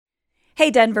Hey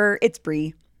Denver, it's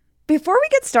Bree. Before we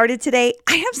get started today,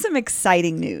 I have some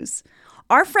exciting news.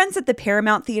 Our friends at the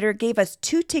Paramount Theater gave us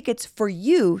 2 tickets for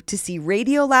you to see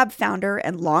Radiolab founder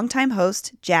and longtime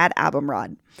host Jad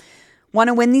Abumrad. Want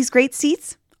to win these great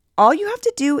seats? All you have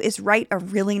to do is write a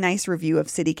really nice review of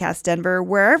CityCast Denver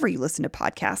wherever you listen to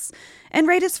podcasts and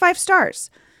rate us 5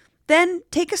 stars. Then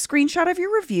take a screenshot of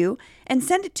your review and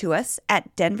send it to us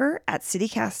at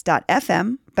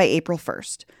denver@citycast.fm by April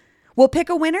 1st. We'll pick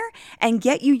a winner and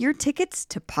get you your tickets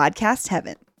to podcast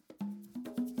heaven.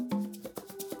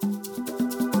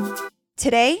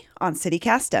 Today on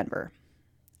CityCast Denver,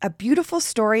 a beautiful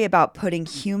story about putting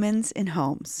humans in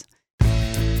homes.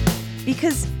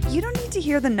 Because you don't need to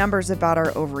hear the numbers about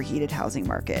our overheated housing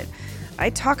market. I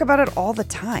talk about it all the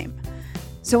time.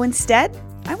 So instead,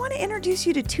 I want to introduce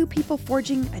you to 2 people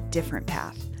forging a different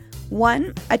path.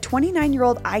 One, a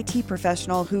 29-year-old IT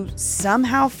professional who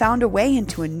somehow found a way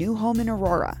into a new home in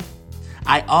Aurora.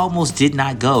 I almost did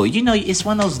not go. You know, it's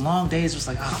one of those long days where it's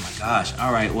like, oh my gosh,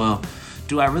 all right, well,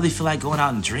 do I really feel like going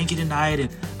out and drinking tonight? And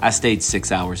I stayed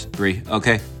 6 hours, Bree,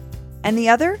 okay? And the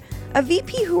other, a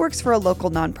VP who works for a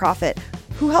local nonprofit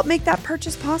who helped make that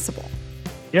purchase possible.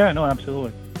 Yeah, no,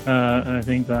 absolutely. I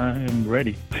think I am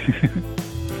ready.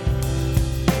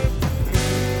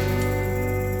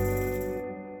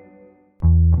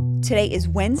 Today is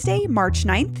Wednesday, March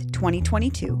 9th,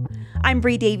 2022. I'm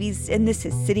Bree Davies, and this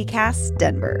is CityCast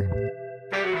Denver.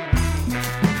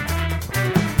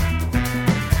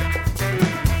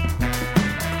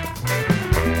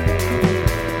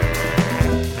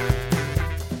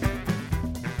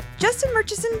 Justin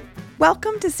Murchison,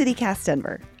 welcome to CityCast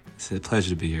Denver. It's a pleasure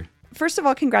to be here. First of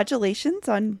all, congratulations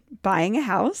on buying a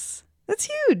house. That's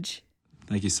huge.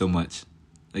 Thank you so much.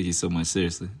 Thank you so much,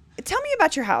 seriously. Tell me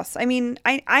about your house. I mean,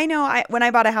 I know when I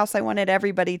bought a house, I wanted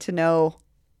everybody to know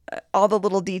all the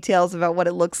little details about what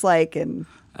it looks like. And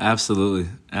Absolutely.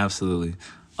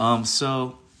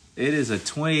 So it is a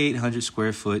 2,800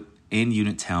 square foot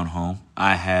in-unit townhome.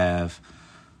 I have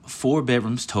 4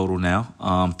 bedrooms total now,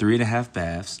 3.5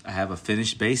 baths. I have a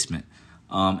finished basement.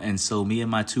 And so me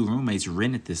and my 2 roommates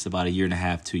rented this about 1.5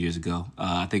 years, 2 years ago.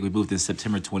 I think we moved in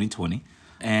September 2020.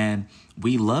 And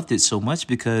we loved it so much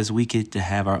because we get to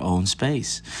have our own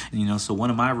space. And, so one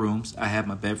of my rooms, I have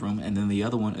my bedroom, and then the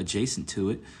other one adjacent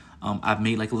to it, I've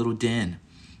made like a little den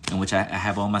in which I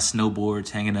have all my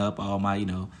snowboards hanging up, all my,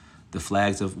 the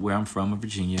flags of where I'm from in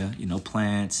Virginia,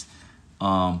 plants,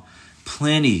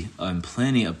 plenty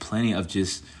of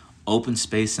just open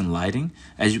space and lighting.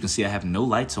 As you can see, I have no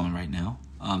lights on right now.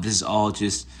 This is all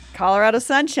just Colorado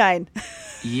sunshine.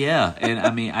 Yeah, and I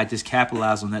mean, I just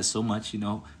capitalize on that so much,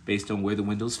 based on where the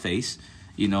windows face,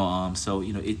 so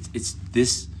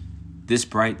it's this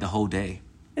bright the whole day.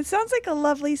 It sounds like a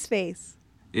lovely space.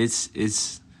 It's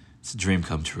a dream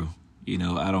come true.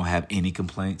 I don't have any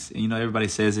complaints. And, everybody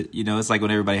says it. It's like when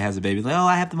everybody has a baby, like, oh,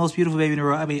 I have the most beautiful baby in the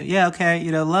world. I mean, yeah, okay,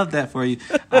 love that for you.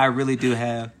 I really do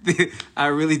have. I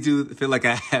really do feel like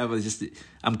I have.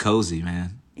 I'm cozy,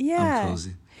 man. Yeah. I'm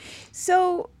cozy.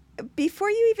 So before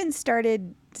you even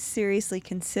started seriously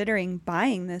considering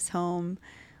buying this home,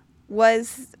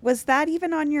 was that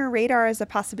even on your radar as a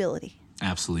possibility?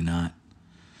 Absolutely not.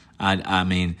 I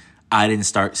mean, I didn't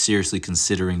start seriously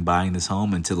considering buying this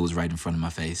home until it was right in front of my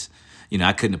face.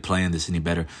 I couldn't have planned this any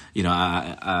better.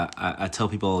 I tell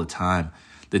people all the time,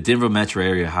 the Denver metro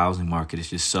area housing market is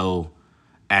just so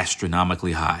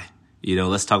astronomically high.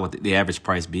 Let's talk about the average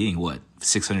price being what?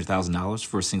 $600,000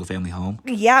 for a single family home?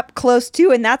 Yep, close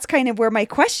to. And that's kind of where my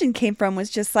question came from,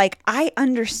 was just like, I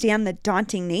understand the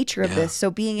daunting nature of this. So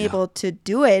being able to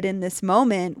do it in this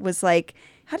moment was like,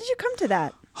 how did you come to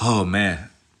that? Oh, man.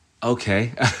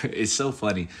 Okay. It's so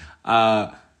funny.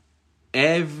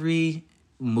 Every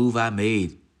move I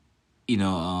made,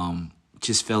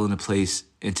 just fell into place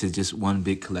into just one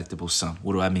big collectible sum.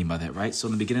 What do I mean by that, right? So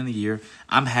in the beginning of the year,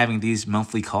 I'm having these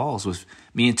monthly calls with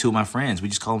me and 2 of my friends. We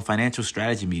just call them financial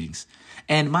strategy meetings.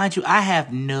 And mind you, I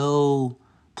have no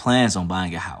plans on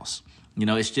buying a house.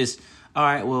 It's just, all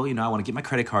right, well, I want to get my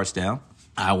credit cards down.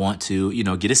 I want to,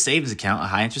 get a savings account, a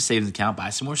high interest savings account, buy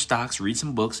some more stocks, read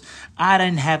some books. I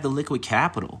didn't have the liquid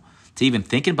capital to even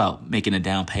think about making a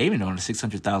down payment on a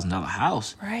 $600,000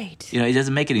 house. Right. It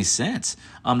doesn't make any sense.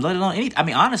 Let alone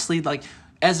honestly, like,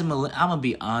 as a millennial, I'm going to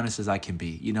be honest as I can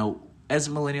be. As a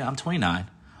millennial, I'm 29.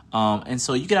 And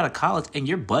so you get out of college and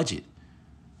your budget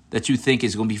that you think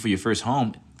is going to be for your first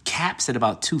home caps at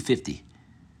about $250.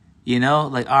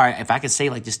 Like, all right, if I could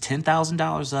save like just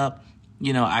 $10,000 up,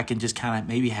 I can just kind of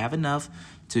maybe have enough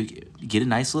to get a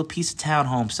nice little piece of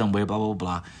townhome somewhere, blah, blah,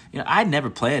 blah. I never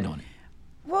planned on it.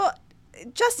 Well,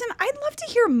 Justin, I'd love to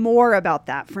hear more about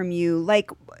that from you.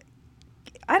 Like,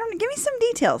 Give me some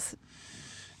details.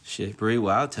 Shit, Bree,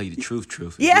 well, I'll tell you the truth.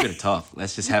 If Yeah. We're going to talk.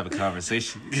 Let's just have a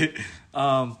conversation.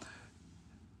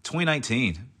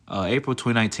 2019, April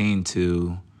 2019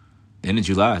 to the end of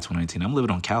July 2019, I'm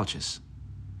living on couches.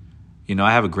 You know,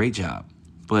 I have a great job.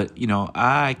 But, you know,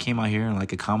 I came out here and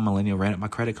like a common millennial ran up my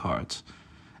credit cards.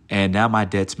 And now my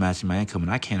debt's matching my income,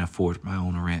 and I can't afford my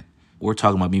own rent. We're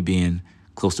talking about me being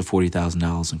close to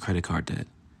 $40,000 in credit card debt.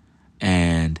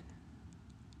 And,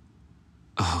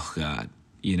 oh, God,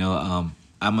 you know,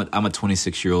 I'm a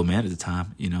 26-year-old man at the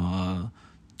time, you know,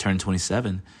 turned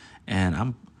 27, and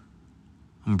I'm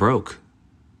broke.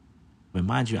 But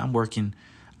mind you, I'm working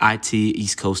IT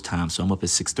East Coast time, so I'm up at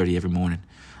 6:30 every morning.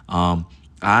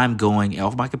 I'm going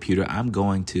off my computer. I'm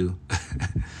going to,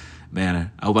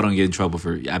 man, I hope I don't get in trouble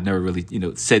for. I've never really, you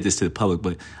know, said this to the public,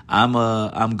 but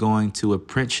I'm going to a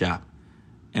print shop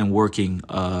and working,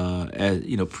 as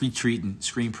you know, pre-treating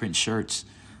screen print shirts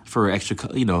for extra,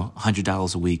 you know,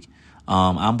 $100 a week.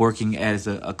 I'm working as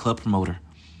a club promoter,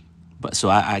 but so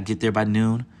I get there by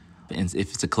noon, and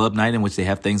if it's a club night in which they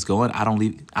have things going, I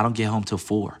don't get home till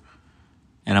 4,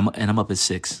 and I'm up at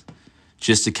 6,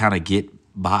 just to kind of get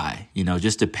by, you know,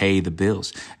 just to pay the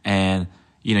bills. And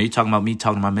you know, you're talking about me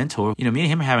talking to my mentor. You know, me and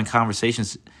him are having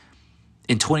conversations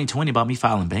in 2020 about me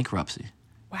filing bankruptcy.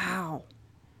 Wow.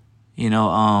 You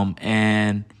know,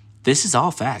 and this is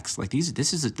all facts. Like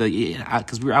this is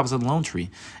because I was in Lone Tree,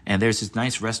 and there's this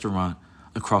nice restaurant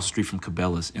across the street from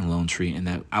Cabela's in Lone Tree, and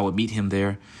that I would meet him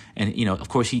there, and you know, of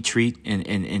course, he'd treat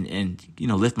and you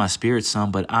know, lift my spirits some,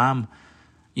 but I'm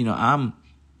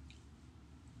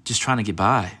just trying to get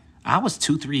by. I was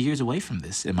 2-3 years away from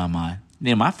this in my mind. You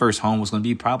know, my first home was going to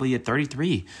be probably at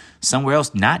 33, somewhere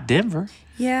else, not Denver.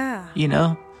 Yeah. You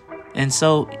know, and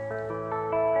so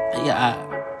yeah.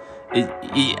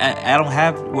 I don't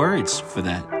have words for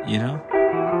that, you know?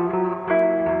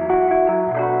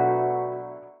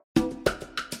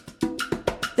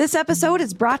 This episode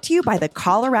is brought to you by the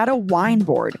Colorado Wine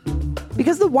Board.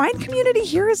 Because the wine community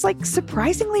here is like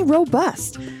surprisingly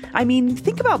robust. I mean,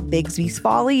 think about Bigsby's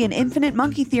Folly and Infinite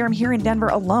Monkey Theorem here in Denver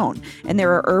alone. And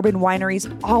there are urban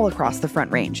wineries all across the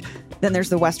Front Range. Then there's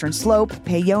the Western Slope,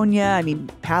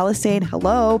 Paonia, Palisade.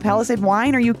 Hello, Palisade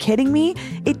wine, are you kidding me?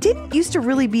 It didn't used to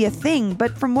really be a thing,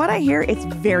 but from what I hear, it's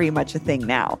very much a thing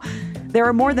now. There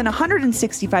are more than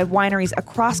 165 wineries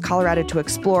across Colorado to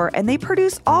explore, and they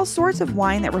produce all sorts of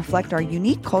wine that reflect our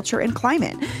unique culture and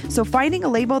climate. So finding a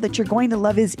label that you're going to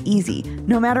love is easy,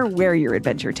 no matter where your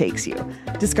adventure takes you.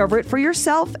 Discover it for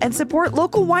yourself and support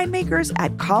local winemakers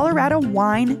at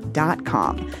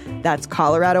coloradowine.com. That's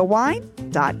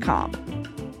coloradowine.com.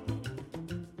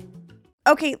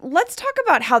 Okay, let's talk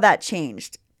about how that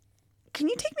changed. Can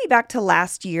you take me back to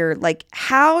last year? Like,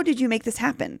 how did you make this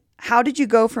happen? How did you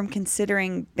go from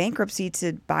considering bankruptcy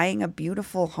to buying a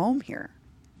beautiful home here?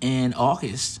 In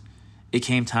August, it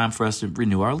came time for us to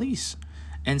renew our lease.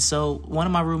 And so one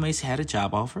of my roommates had a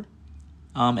job offer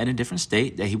at a different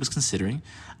state that he was considering.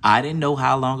 I didn't know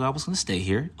how long I was going to stay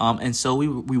here. And so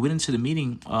we went into the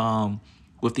meeting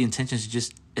with the intention to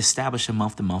just establish a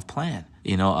month-to-month plan,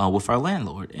 you know, with our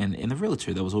landlord and the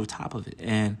realtor that was over top of it.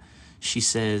 And she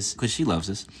says, because she loves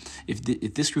us, if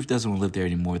this group doesn't want to live there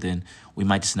anymore, then we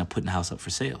might just end up putting the house up for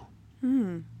sale.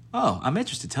 Oh, I'm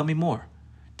interested. Tell me more.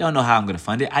 Don't know how I'm going to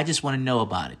fund it. I just want to know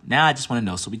about it. Now I just want to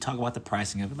know. So we talk about the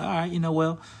pricing of it. All right, you know,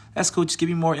 well, that's cool. Just give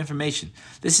me more information.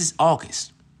 This is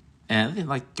August. And then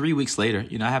like 3 weeks later,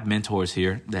 you know, I have mentors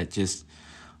here that just,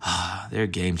 they're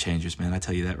game changers, man. I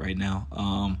tell you that right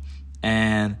now.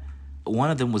 And one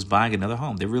of them was buying another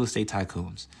home. They're real estate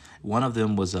tycoons. One of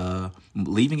them was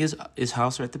leaving his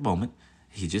house at the moment.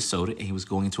 He just sold it, and he was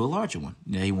going into a larger one.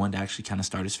 You know, he wanted to actually kind of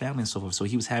start his family and so forth. So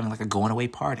he was having like a going-away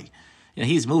party. You know,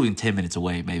 he's moving 10 minutes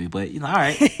away maybe, but, you know, all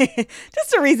right.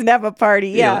 Just a reason to have a party,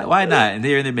 yeah. Why not? And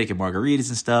they're making margaritas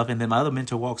and stuff. And then my other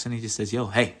mentor walks in and he just says, yo,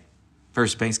 hey,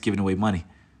 First Bank's giving away money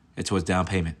towards down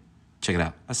payment. Check it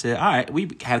out. I said, all right. We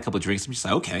had a couple of drinks. I'm just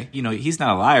like, okay. You know, he's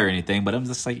not a liar or anything, but I'm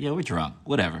just like, yeah, we're drunk.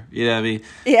 Whatever. You know what I mean?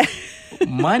 Yeah.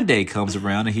 Monday comes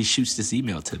around and he shoots this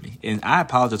email to me. And I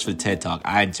apologize for the TED Talk.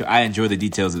 I enjoy the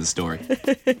details of the story.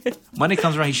 Monday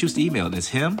comes around, he shoots the email. And it's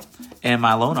him and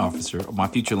my loan officer, or my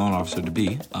future loan officer to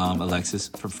be, Alexis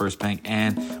from First Bank.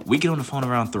 And we get on the phone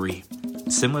around 3.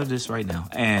 Similar to this right now.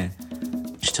 And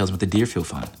she tells me about the Deerfield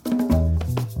Fund.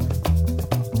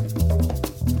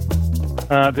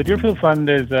 The Deerfield Fund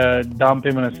is a down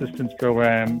payment assistance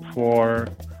program for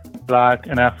Black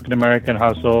and African American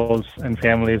households and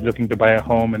families looking to buy a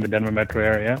home in the Denver metro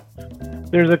area.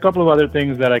 There's a couple of other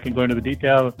things that I can go into the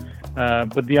detail,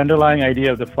 But the underlying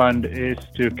idea of the fund is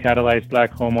to catalyze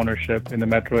Black home ownership in the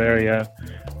metro area,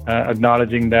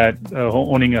 acknowledging that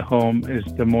owning a home is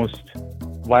the most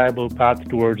viable path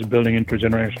towards building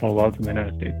intergenerational wealth in the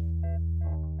United States.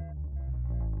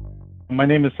 My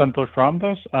name is Santosh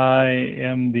Ramdas. I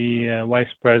am the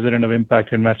Vice President of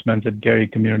Impact Investments at Gary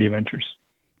Community Ventures.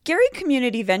 Gary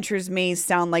Community Ventures may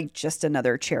sound like just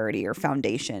another charity or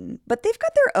foundation, but they've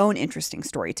got their own interesting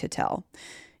story to tell.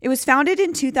 It was founded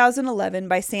in 2011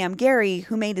 by Sam Gary,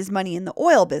 who made his money in the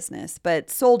oil business, but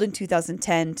sold in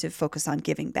 2010 to focus on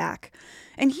giving back.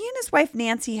 And he and his wife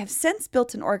Nancy have since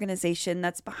built an organization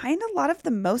that's behind a lot of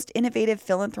the most innovative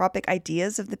philanthropic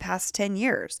ideas of the past 10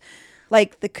 years,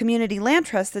 like the Community Land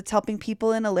Trust that's helping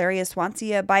people in Elaria,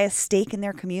 Swansea buy a stake in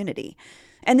their community.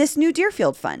 And this new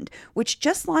Deerfield Fund, which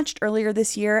just launched earlier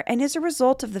this year and is a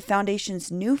result of the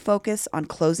foundation's new focus on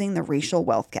closing the racial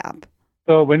wealth gap.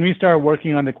 So when we started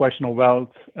working on the question of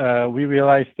wealth, we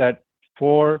realized that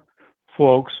for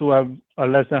folks who have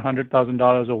less than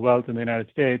 $100,000 of wealth in the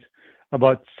United States,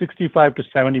 about 65 to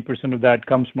 70% of that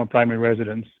comes from a primary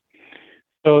residence.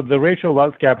 So the racial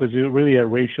wealth gap is really a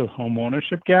racial home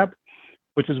ownership gap,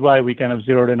 which is why we kind of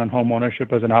zeroed in on home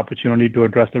ownership as an opportunity to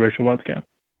address the racial wealth gap.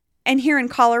 And here in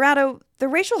Colorado, the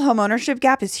racial homeownership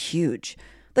gap is huge.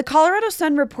 The Colorado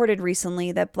Sun reported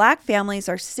recently that Black families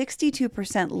are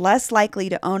 62% less likely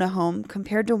to own a home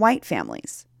compared to white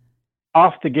families.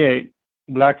 Off the gate,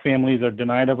 Black families are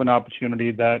denied of an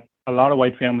opportunity that a lot of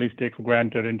white families take for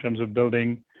granted in terms of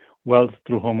building wealth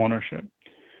through home ownership.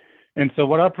 And so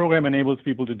what our program enables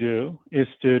people to do is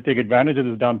to take advantage of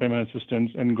this down payment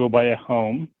assistance and go buy a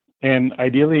home. And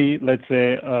ideally, let's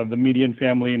say the median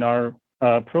family in our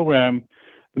program,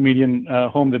 the median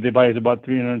home that they buy is about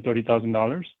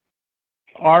 $330,000.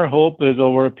 Our hope is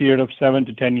over a period of 7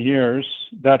 to 10 years,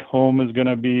 that home is going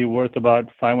to be worth about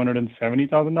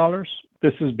 $570,000.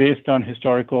 This is based on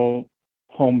historical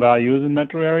home values in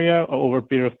metro area over a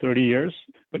period of 30 years.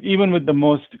 But even with the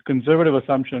most conservative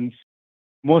assumptions,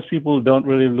 most people don't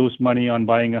really lose money on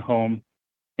buying a home,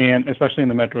 and especially in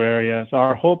the metro area. So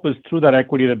our hope is through that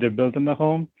equity that they've built in the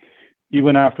home,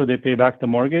 even after they pay back the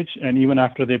mortgage and even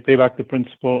after they pay back the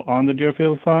principal on the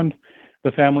Deerfield Fund,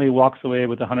 the family walks away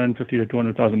with $150,000 to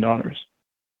 $200,000.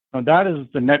 Now that is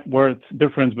the net worth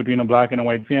difference between a Black and a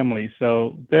white family.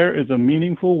 So there is a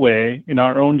meaningful way in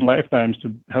our own lifetimes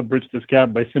to help bridge this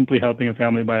gap by simply helping a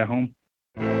family buy a home.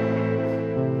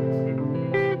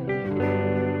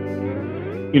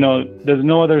 You know, there's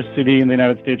no other city in the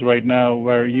United States right now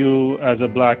where you, as a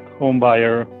Black home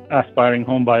buyer, aspiring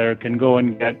home buyer, can go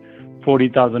and get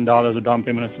 $40,000 of down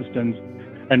payment assistance.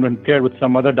 And when paired with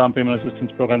some other down payment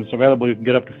assistance programs available, you can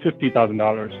get up to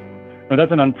 $50,000. Now,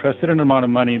 that's an unprecedented amount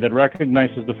of money that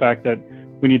recognizes the fact that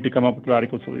we need to come up with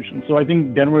radical solutions. So I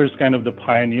think Denver is kind of the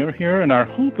pioneer here, and our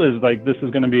hope is like this is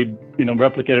going to be,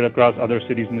 replicated across other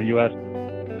cities in the U.S.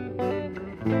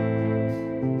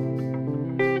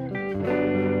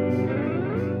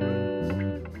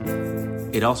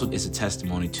 It also is a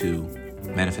testimony to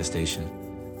manifestation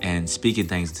and speaking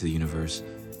things into the universe,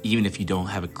 even if you don't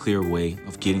have a clear way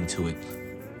of getting to it.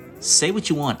 Say what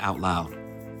you want out loud.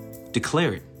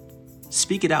 Declare it.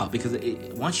 Speak it out, because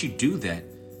once you do that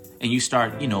and you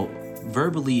start,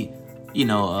 verbally,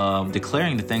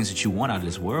 declaring the things that you want out of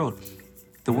this world,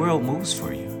 the world moves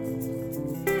for you.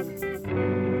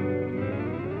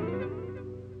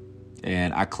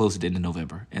 And I closed it in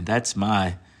November, and that's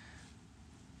my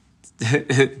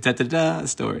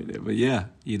story there. But yeah,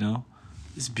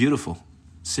 it's beautiful.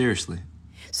 Seriously.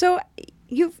 So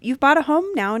you've bought a home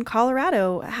now in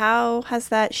Colorado. How has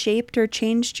that shaped or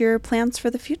changed your plans for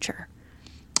the future?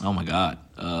 Oh my God.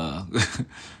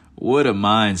 What a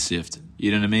mind shift.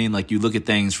 You know what I mean? Like, you look at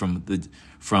things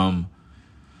from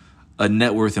a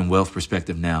net worth and wealth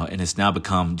perspective now, and it's now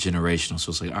become generational. So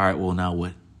it's like, all right, well, now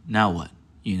what? Now what?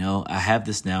 I have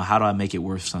this now. How do I make it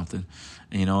worth something?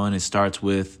 And it starts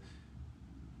with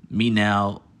me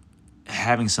now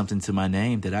having something to my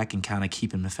name that I can kind of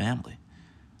keep in the family.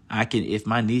 I can, if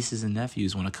my nieces and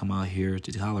nephews want to come out here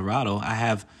to Colorado, I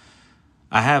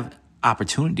have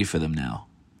opportunity for them now.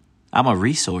 I'm a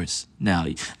resource now.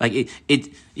 Like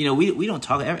we don't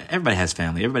talk. Everybody has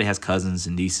family. Everybody has cousins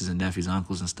and nieces and nephews,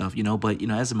 uncles and stuff. But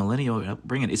as a millennial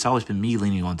upbringing, it's always been me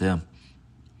leaning on them.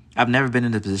 I've never been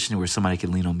in a position where somebody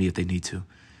can lean on me if they need to.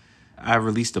 I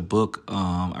released a book.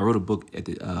 I wrote a book at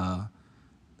the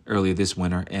earlier this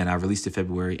winter, and I released it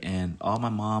February, and all my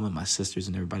mom and my sisters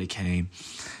and everybody came,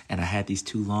 and I had these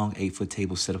 2 long 8-foot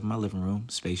tables set up in my living room,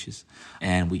 spacious,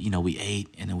 and we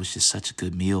ate, and it was just such a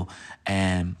good meal.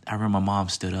 And I remember my mom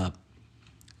stood up,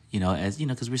 as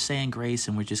because we're saying grace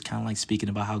and we're just kind of like speaking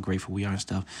about how grateful we are and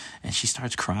stuff. And she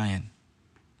starts crying.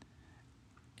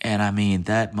 And I mean,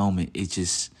 that moment, it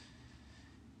just,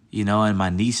 and my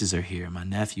nieces are here. My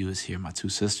nephew is here. My two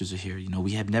sisters are here.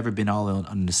 We have never been all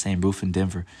under the same roof in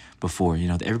Denver before.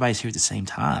 Everybody's here at the same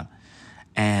time.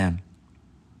 And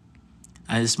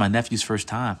this is my nephew's first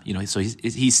time, so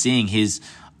he's seeing his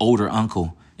older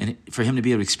uncle. And for him to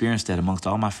be able to experience that amongst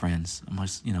all my friends,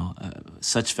 amongst,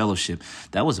 such fellowship,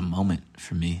 that was a moment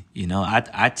for me.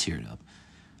 I teared up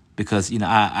because,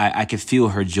 I could feel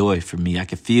her joy for me. I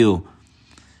could feel,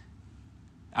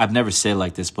 I've never said it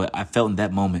like this, but I felt in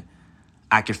that moment,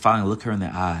 I could finally look her in the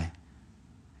eye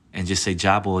and just say,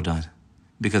 job well done.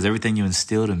 Because everything you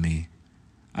instilled in me,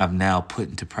 I've now put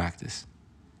into practice.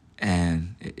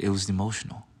 And it was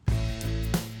emotional.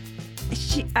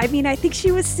 I think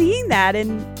she was seeing that,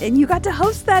 and you got to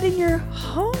host that in your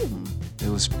home. It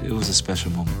was a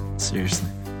special moment, seriously.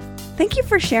 Thank you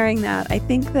for sharing that. I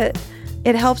think that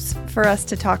it helps for us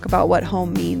to talk about what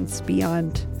home means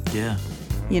beyond, the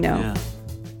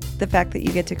fact that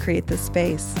you get to create this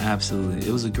space. Absolutely.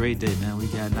 It was a great day, man. We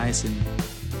got nice and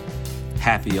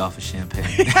happy off of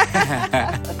champagne.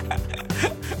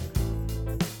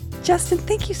 Justin,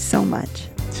 thank you so much.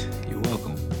 You're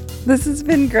welcome. This has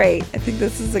been great. I think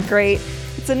this is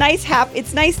it's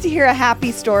nice to hear a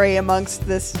happy story amongst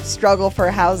this struggle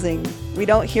for housing. We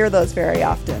don't hear those very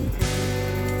often.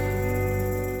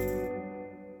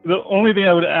 The only thing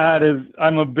I would add is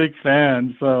I'm a big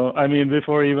fan. So,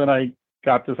 before even I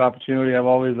got this opportunity, I'm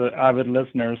always an avid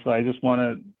listener. So I just want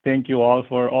to thank you all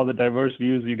for all the diverse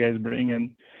views you guys bring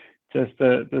and just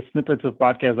the snippets of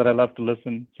podcasts that I love to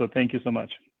listen. So thank you so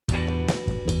much.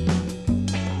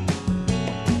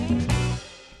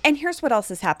 And here's what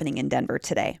else is happening in Denver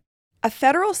today. A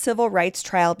federal civil rights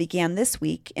trial began this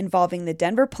week involving the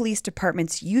Denver Police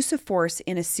Department's use of force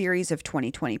in a series of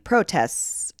 2020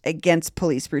 protests against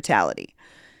police brutality.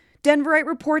 Denverite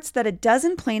reports that a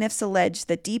dozen plaintiffs allege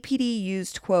that DPD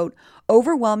used, quote,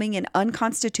 overwhelming and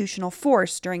unconstitutional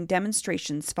force during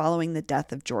demonstrations following the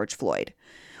death of George Floyd.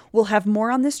 We'll have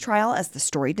more on this trial as the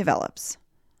story develops.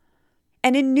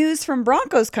 And in news from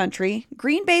Broncos country,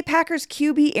 Green Bay Packers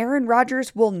QB Aaron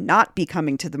Rodgers will not be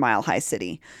coming to the Mile High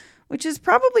City, which is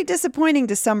probably disappointing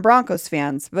to some Broncos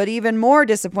fans, but even more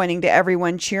disappointing to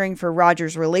everyone cheering for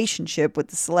Rodgers' relationship with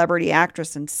the celebrity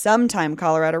actress and sometime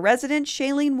Colorado resident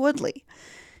Shailene Woodley.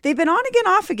 They've been on again,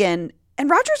 off again, and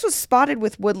Rodgers was spotted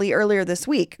with Woodley earlier this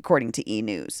week, according to E!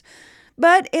 News.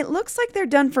 But it looks like they're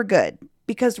done for good,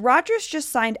 because Rodgers just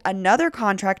signed another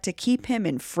contract to keep him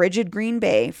in frigid Green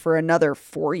Bay for another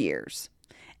 4 years.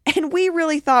 And we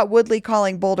really thought Woodley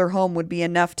calling Boulder home would be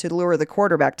enough to lure the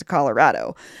quarterback to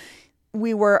Colorado.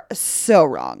 We were so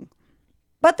wrong.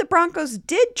 But the Broncos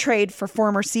did trade for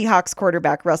former Seahawks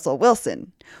quarterback Russell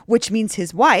Wilson, which means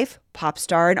his wife, pop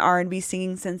star and R&B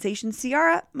singing sensation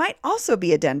Ciara, might also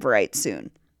be a Denverite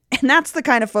soon. And that's the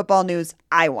kind of football news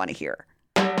I want to hear.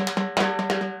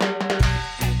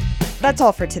 That's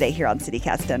all for today here on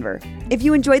CityCast Denver. If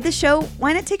you enjoyed the show,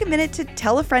 why not take a minute to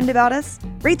tell a friend about us,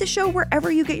 rate the show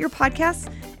wherever you get your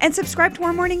podcasts, and subscribe to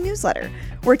our morning newsletter,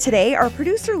 where today our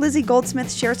producer Lizzie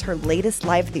Goldsmith shares her latest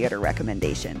live theater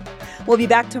recommendation. We'll be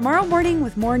back tomorrow morning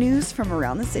with more news from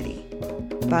around the city.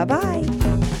 Bye-bye.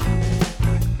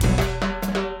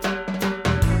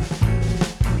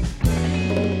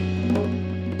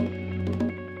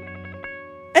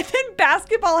 And then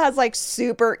basketball has like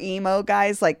super emo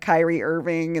guys like Kyrie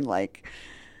Irving and like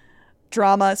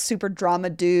super drama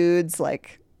dudes.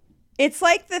 Like, it's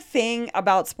like the thing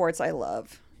about sports I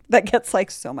love that gets like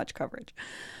so much coverage.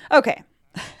 Okay,